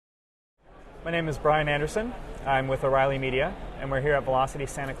My name is Brian Anderson. I'm with O'Reilly Media, and we're here at Velocity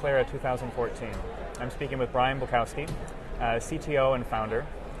Santa Clara 2014. I'm speaking with Brian Bulkowski, CTO and founder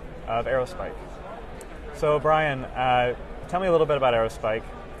of Aerospike. So Brian, tell me a little bit about Aerospike.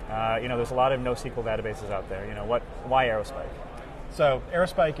 There's a lot of NoSQL databases out there. Why Aerospike? So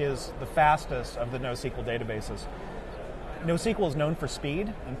Aerospike is the fastest of the NoSQL databases. NoSQL is known for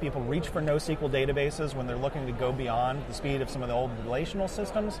speed, and people reach for NoSQL databases when they're looking to go beyond the speed of some of the old relational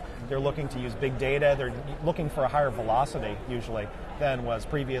systems. They're looking to use big data. They're looking for a higher velocity, usually, than was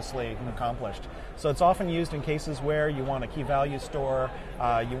previously accomplished. So it's often used in cases where you want a key value store,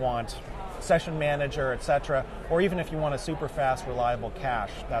 you want session manager, etc., or even if you want a super fast, reliable cache.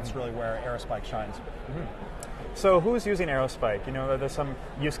 That's really where Aerospike shines. Mm-hmm. So who's using Aerospike? Are there some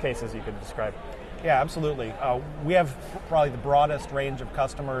use cases you could describe? Yeah, absolutely. We have probably the broadest range of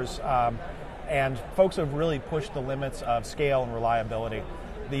customers, and folks have really pushed the limits of scale and reliability.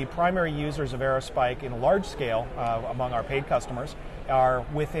 The primary users of Aerospike in a large scale among our paid customers are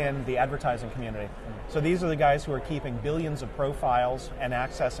within the advertising community. So these are the guys who are keeping billions of profiles and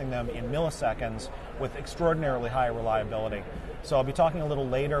accessing them in milliseconds with extraordinarily high reliability. So I'll be talking a little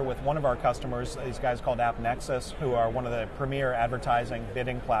later with one of our customers, these guys called AppNexus, who are one of the premier advertising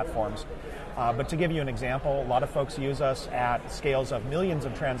bidding platforms. But to give you an example, a lot of folks use us at scales of millions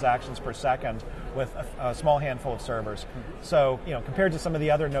of transactions per second with a small handful of servers. So, compared to some of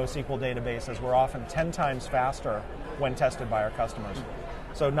the other NoSQL databases, we're often 10 times faster when tested by our customers.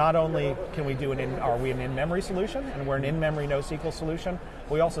 So not only can we are we an in-memory solution, and we're an in-memory NoSQL solution,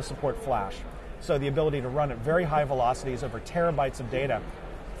 we also support Flash. So the ability to run at very high velocities over terabytes of data.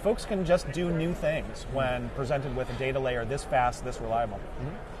 Folks can just do new things when presented with a data layer this fast, this reliable.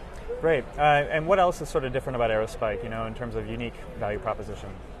 Mm-hmm. Great. And what else is sort of different about Aerospike, in terms of unique value proposition?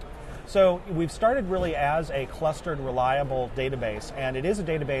 So we've started really as a clustered, reliable database, and it is a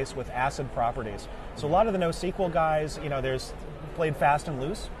database with ACID properties. So a lot of the NoSQL guys, there's played fast and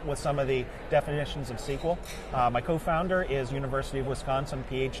loose with some of the definitions of SQL. My co-founder is University of Wisconsin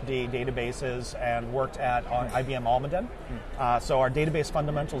PhD databases and worked at IBM Almaden. So our database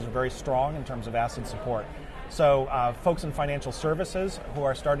fundamentals are very strong in terms of ACID support. So folks in financial services who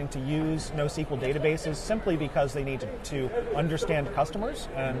are starting to use NoSQL databases simply because they need to understand customers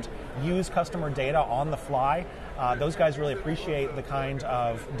and use customer data on the fly, those guys really appreciate the kind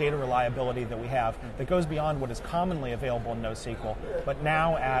of data reliability that we have that goes beyond what is commonly available in NoSQL, but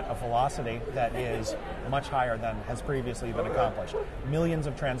now at a velocity that is much higher than has previously been accomplished. Millions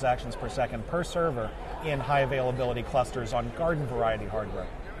of transactions per second per server in high availability clusters on garden variety hardware.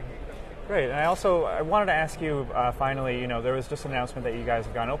 Great. And I wanted to ask you finally, there was just an announcement that you guys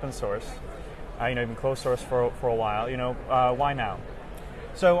have gone open source. You've been closed source for a while. Why now?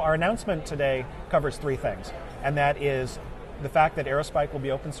 So our announcement today covers three things, and that is the fact that Aerospike will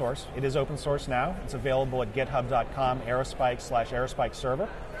be open source. It is open source now. It's available at github.com, Aerospike/Aerospike server.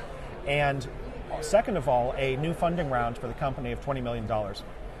 And second of all, a new funding round for the company of $20 million.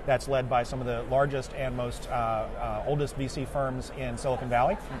 That's led by some of the largest and most oldest VC firms in Silicon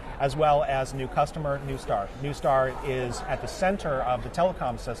Valley, as well as new customer, Neustar. Neustar is at the center of the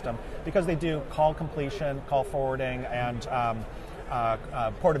telecom system because they do call completion, call forwarding, and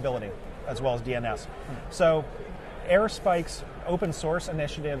portability, as well as DNS. So Aerospike's open source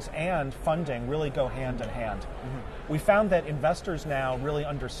initiatives and funding really go hand in hand. We found that investors now really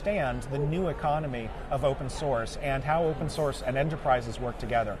understand the new economy of open source and how open source and enterprises work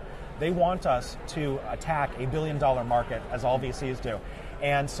together. They want us to attack $1 billion market, as all VCs do.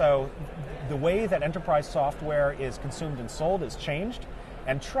 And so the way that enterprise software is consumed and sold is changed,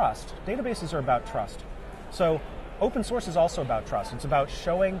 and trust. Databases are about trust. So open source is also about trust. It's about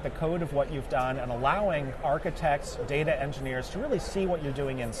showing the code of what you've done and allowing architects, data engineers to really see what you're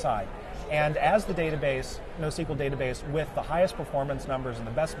doing inside. And as the database, NoSQL database, with the highest performance numbers and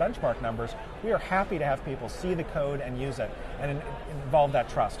the best benchmark numbers, we are happy to have people see the code and use it and involve that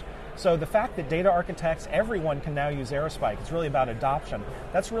trust. So the fact that data architects, everyone can now use Aerospike, it's really about adoption.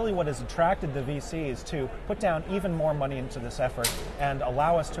 That's really what has attracted the VCs to put down even more money into this effort and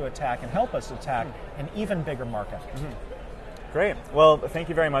allow us to attack and help us attack an even bigger market. Great. Well, thank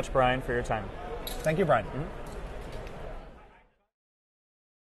you very much, Brian, for your time. Thank you, Brian.